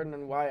back the curtain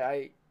on why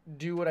I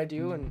do what I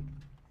do. And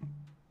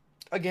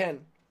again,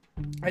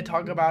 I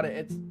talk about it.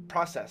 It's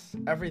process.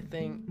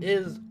 Everything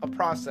is a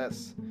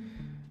process.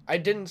 I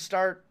didn't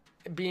start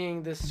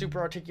being this super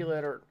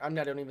articulate, or I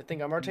don't even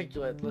think I'm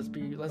articulate.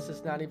 Let's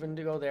just not even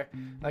go there.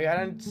 Like, I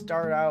didn't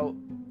start out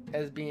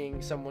as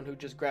being someone who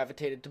just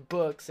gravitated to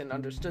books and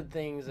understood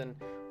things and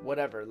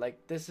whatever.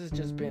 Like, this has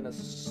just been a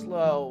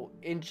slow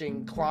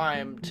inching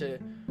climb to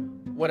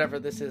whatever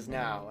this is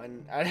now.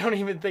 And I don't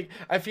even think,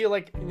 I feel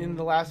like in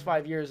the last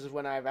 5 years is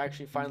when I've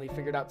actually finally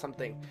figured out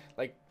something,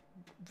 like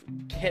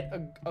hit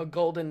a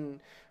golden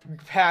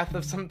path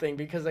of something.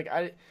 Because like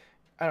I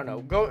don't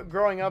know,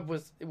 growing up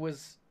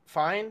was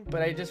fine,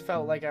 but I just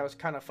felt like I was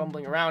kind of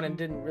fumbling around and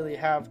didn't really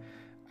have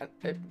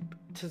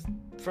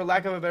for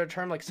lack of a better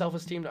term, like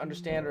self-esteem to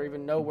understand or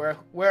even know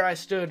where I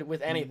stood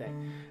with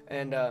anything.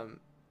 And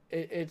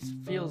it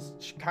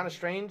feels kind of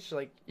strange.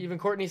 Like, even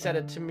Courtney said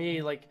it to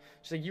me, like,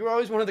 she's like, you were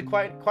always one of the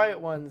quiet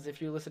ones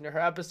if you listen to her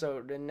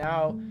episode. And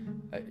now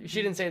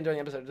she didn't say it during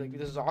the episode, like,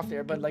 this is off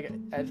there, but like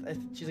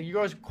she's like, you're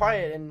always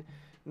quiet, and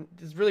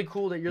it's really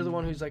cool that you're the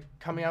one who's like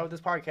coming out with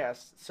this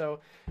podcast. So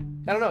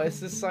I don't know,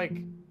 it's just like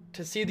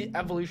to see the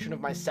evolution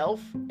of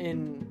myself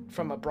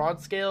from a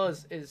broad scale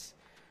is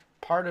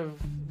part of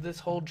this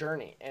whole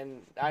journey,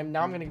 and I'm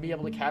going to be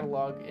able to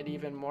catalog it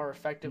even more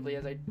effectively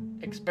as I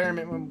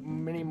experiment with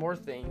many more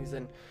things.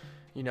 And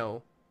you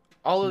know,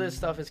 all of this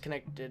stuff is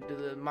connected to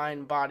the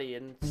mind, body,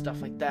 and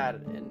stuff like that.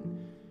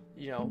 And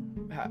you know,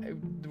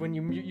 when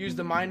you use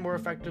the mind more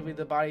effectively,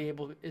 the body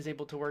is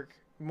able to work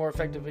more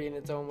effectively in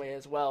its own way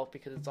as well,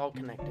 because it's all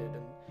connected.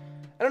 And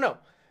I don't know,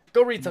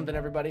 go read something,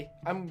 everybody.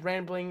 I'm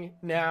rambling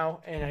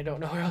now and I don't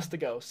know where else to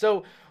go,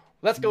 so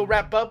let's go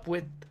wrap up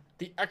with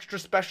the extra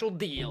special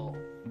deal.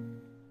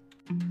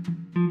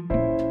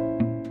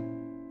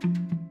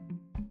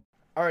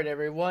 All right,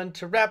 everyone,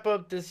 to wrap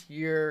up this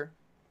year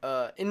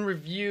in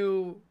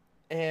review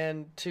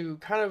and to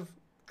kind of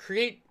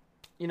create,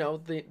 you know,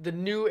 the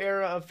new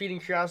era of Feeding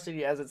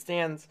Curiosity as it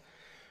stands,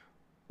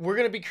 we're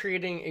going to be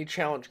creating a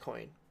challenge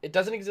coin. It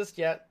doesn't exist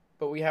yet,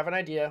 but we have an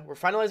idea. We're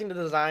finalizing the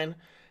design.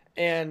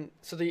 And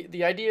so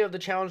the idea of the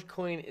challenge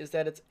coin is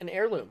that it's an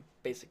heirloom,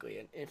 basically.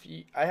 And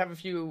I have a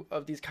few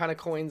of these kind of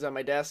coins on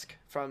my desk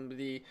from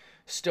the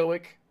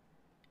Stoic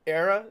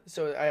era.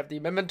 So I have the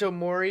Memento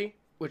Mori,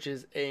 which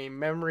is a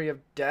memory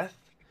of death,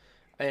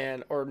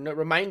 or no,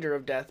 reminder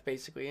of death,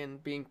 basically,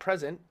 and being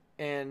present.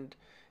 And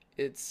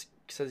it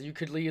says you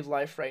could leave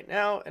life right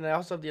now. And I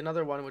also have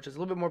another one, which is a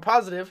little bit more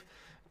positive,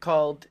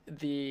 called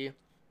the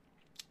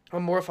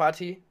Amor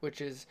Fati,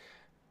 which is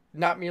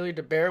not merely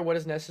to bear what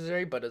is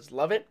necessary, but is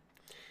love it.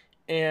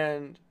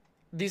 And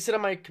these sit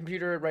on my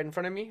computer right in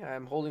front of me.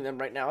 I'm holding them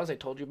right now, as I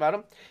told you about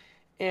them.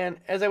 And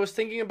as I was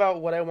thinking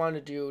about what I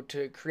wanted to do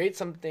to create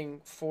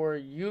something for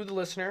you, the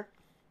listener,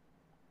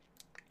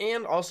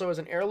 and also as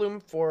an heirloom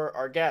for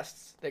our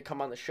guests that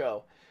come on the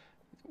show,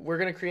 we're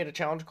going to create a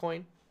challenge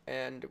coin,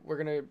 and we're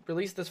going to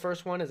release this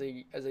first one as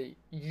a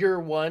year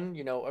one,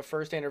 you know, a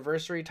first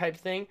anniversary type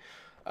thing,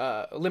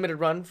 a limited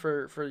run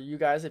for you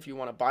guys if you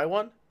want to buy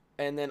one.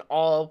 And then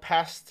all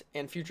past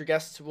and future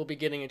guests will be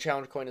getting a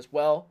challenge coin as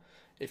well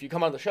if you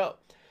come on the show.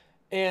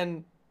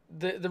 And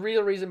the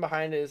real reason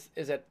behind it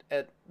is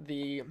at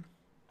the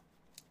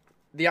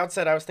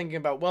outset, I was thinking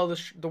about, well,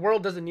 the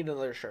world doesn't need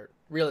another shirt.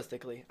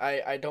 Realistically,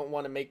 I don't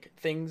want to make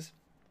things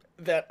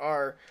that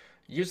are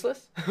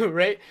useless,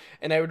 right?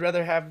 And I would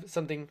rather have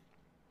something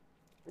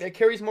that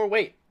carries more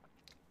weight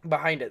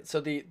behind it.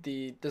 So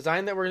the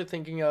design that we're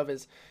thinking of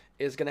is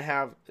going to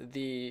have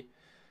the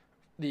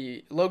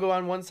logo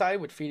on one side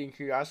with Feeding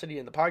Curiosity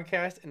in the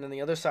podcast, and then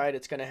the other side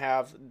it's going to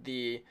have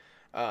the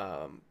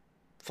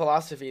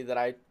philosophy that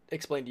I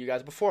explained to you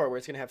guys before, where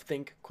it's going to have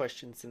think,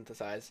 question,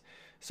 synthesize,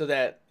 so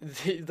that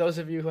those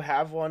of you who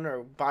have one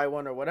or buy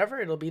one or whatever,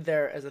 it'll be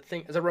there as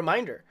a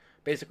reminder,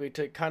 basically,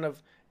 to kind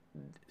of,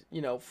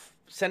 you know,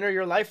 center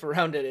your life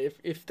around it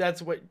if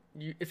that's what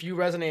if you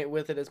resonate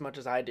with it as much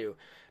as I do.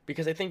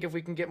 Because I think if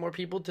we can get more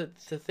people to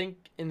think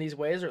in these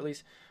ways, or at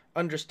least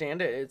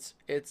understand it,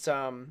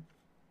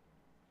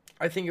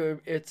 I think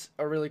it's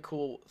a really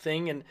cool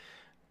thing. And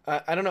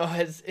I don't know,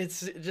 it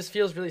just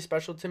feels really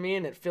special to me,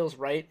 and it feels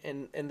right.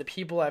 And the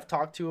people I've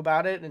talked to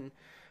about it, and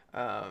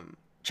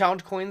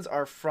challenge coins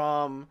are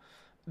from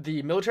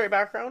the military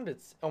background.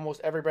 It's almost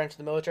every branch of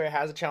the military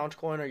has a challenge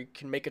coin, or you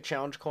can make a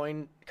challenge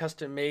coin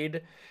custom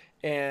made.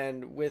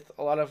 And with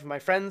a lot of my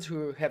friends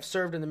who have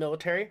served in the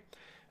military,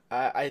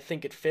 I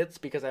think it fits,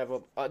 because I have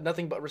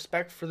nothing but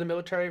respect for the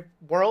military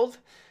world.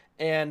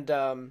 And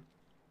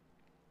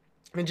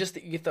just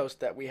the ethos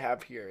that we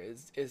have here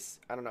is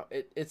I don't know,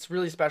 it's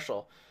really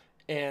special.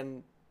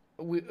 And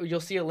you'll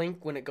see a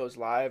link when it goes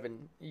live.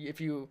 And if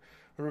you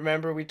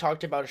remember, we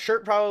talked about a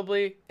shirt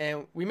probably,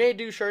 and we may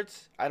do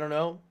shirts, I don't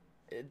know,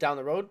 down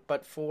the road.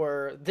 But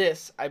for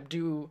this, I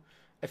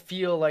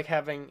feel like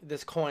having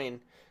this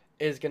coin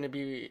is going to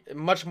be a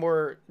much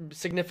more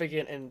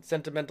significant and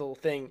sentimental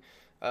thing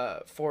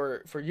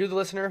for you, the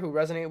listener, who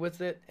resonate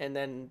with it, and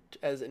then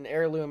as an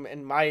heirloom,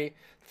 and my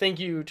thank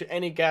you to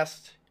any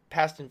guest,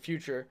 past and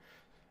future.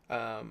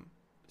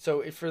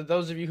 So for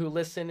those of you who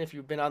listen, if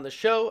you've been on the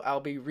show,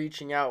 I'll be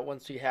reaching out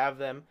once we have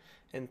them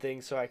and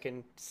things so I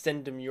can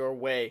send them your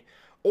way.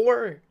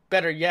 Or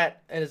better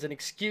yet, as an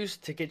excuse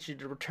to get you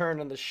to return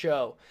on the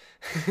show.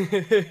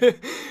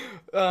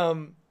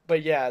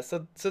 But yeah,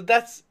 so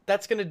that's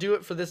going to do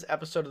it for this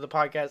episode of the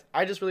podcast.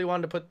 I just really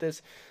wanted to put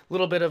this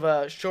little bit of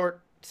a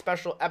short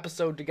special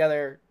episode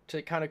together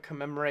to kind of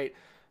commemorate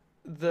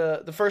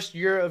the first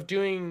year of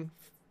doing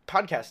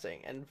podcasting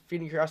and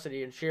Feeding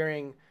Curiosity and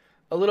sharing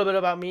a little bit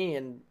about me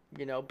and,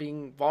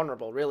 being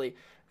vulnerable, really.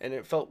 And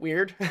it felt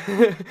weird.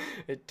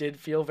 It did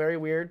feel very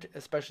weird,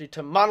 especially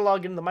to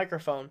monologue in the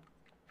microphone.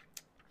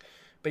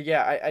 But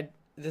yeah, I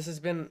this has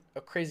been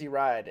a crazy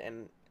ride,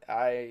 and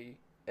I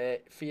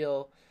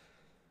feel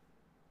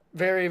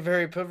very,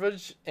 very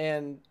privileged.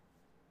 And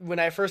when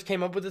I first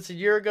came up with this a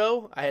year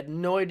ago, I had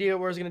no idea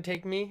where it was going to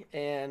take me,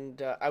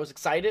 and I was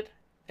excited.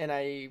 And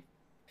I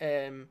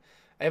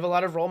have a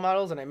lot of role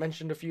models, and I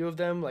mentioned a few of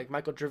them, like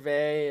Michael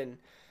Gervais and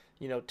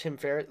Tim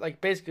Ferriss.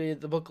 Like, basically,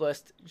 the book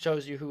list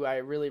shows you who I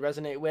really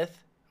resonate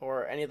with,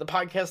 or any of the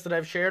podcasts that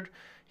I've shared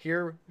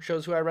here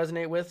shows who I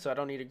resonate with. So I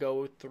don't need to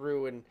go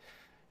through and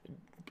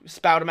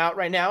spout them out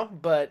right now,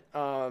 but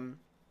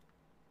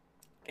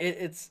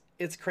it's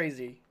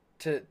crazy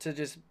to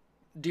just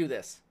do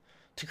this,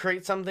 to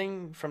create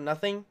something from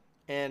nothing,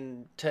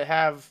 and to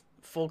have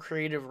full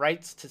creative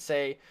rights to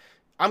say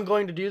I'm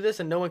going to do this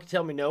and no one can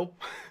tell me no.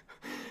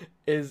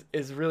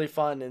 is really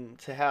fun, and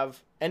to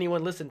have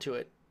anyone listen to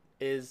it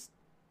is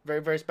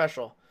very, very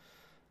special.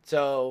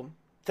 So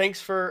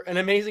thanks for an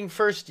amazing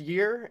first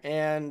year,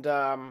 and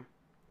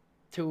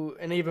to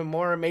an even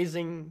more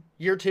amazing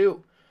year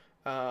 2.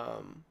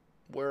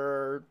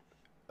 We're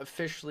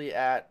officially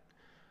at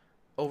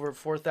over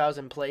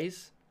 4,000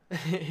 plays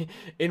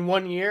in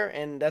 1 year,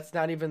 and that's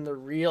not even the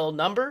real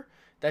number.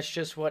 That's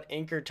just what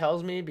Anchor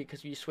tells me,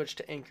 because we switched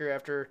to Anchor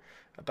after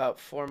about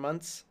 4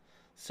 months.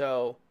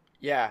 So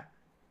yeah,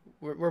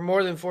 we're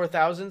more than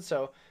 4,000,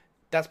 so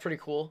that's pretty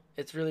cool.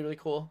 It's really, really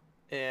cool,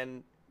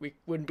 and we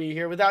wouldn't be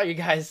here without you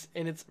guys,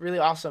 and it's really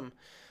awesome.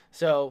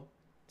 So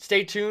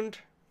stay tuned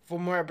for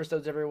more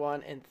episodes,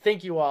 everyone, and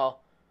thank you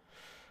all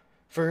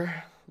for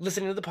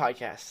listening to the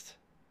podcast.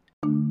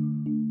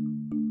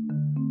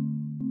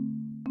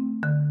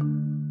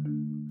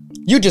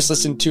 You just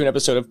listened to an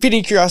episode of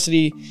Feeding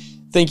Curiosity.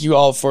 Thank you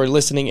all for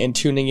listening and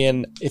tuning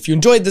in. If you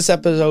enjoyed this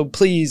episode,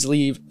 please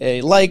leave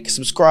a like,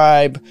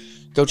 subscribe,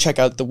 go check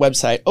out the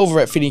website over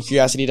at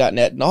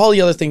feedingcuriosity.net and all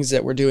the other things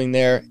that we're doing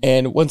there.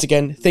 And once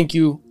again, thank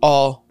you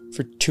all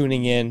for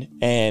tuning in,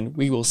 and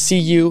we will see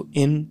you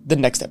in the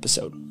next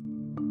episode.